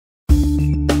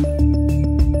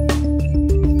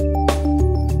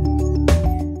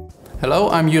Hello,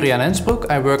 I'm Julian Ensbroek.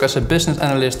 I work as a business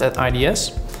analyst at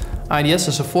IDS. IDS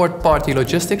is a fourth-party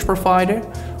logistics provider.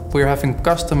 We're having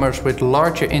customers with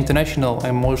larger international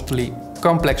and mostly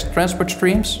complex transport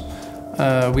streams.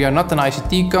 We are not an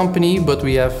ICT company, but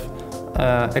we have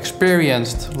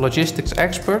experienced logistics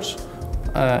experts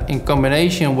in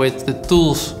combination with the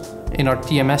tools in our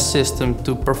TMS system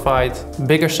to provide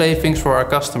bigger savings for our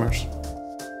customers.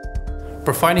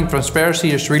 Providing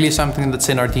transparency is really something that's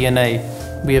in our DNA.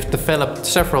 We have developed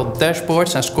several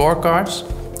dashboards and scorecards,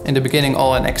 in the beginning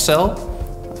all in Excel.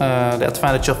 The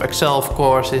advantage of Excel, of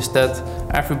course, is that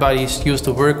everybody's used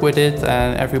to work with it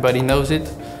and everybody knows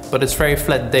it, but it's very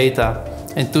flat data.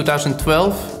 In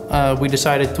 2012, we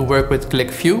decided to work with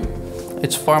Qlik View.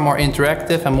 It's far more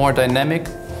interactive and more dynamic.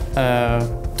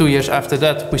 2 years after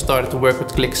that, we started to work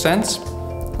with Qlik Sense.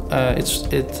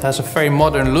 It has a very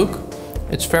modern look.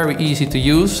 It's very easy to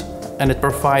use and it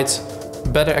provides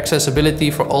better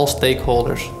accessibility for all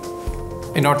stakeholders.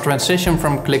 In our transition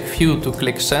from Qlik View to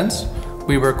Qlik Sense,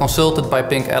 we were consulted by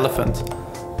Pink Elephant.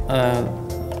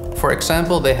 For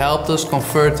example, they helped us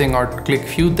converting our Qlik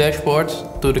View dashboard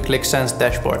to the Qlik Sense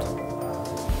dashboard.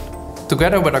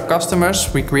 Together with our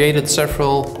customers, we created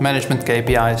several management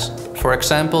KPIs. For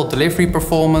example, delivery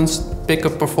performance,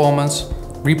 pickup performance,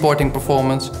 reporting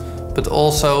performance, but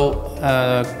also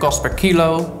cost per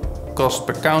kilo, cost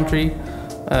per country.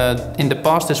 In the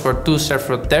past, these were two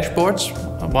separate dashboards,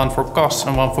 one for cost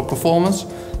and one for performance.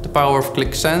 The power of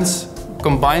Qlik Sense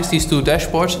combines these two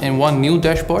dashboards in one new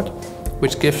dashboard,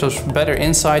 which gives us better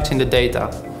insights in the data.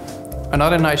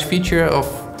 Another nice feature of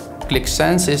Qlik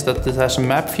Sense is that it has a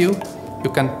map view. You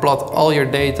can plot all your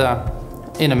data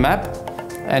in a map,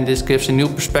 and this gives a new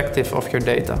perspective of your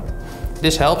data.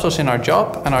 This helps us in our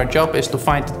job, and our job is to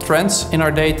find the trends in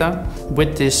our data.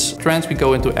 With these trends we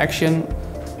go into action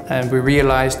and we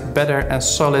realized better and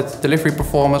solid delivery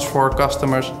performance for our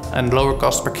customers and lower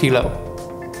cost per kilo.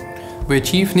 We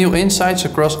achieve new insights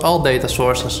across all data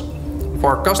sources.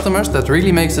 For our customers, that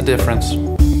really makes a difference.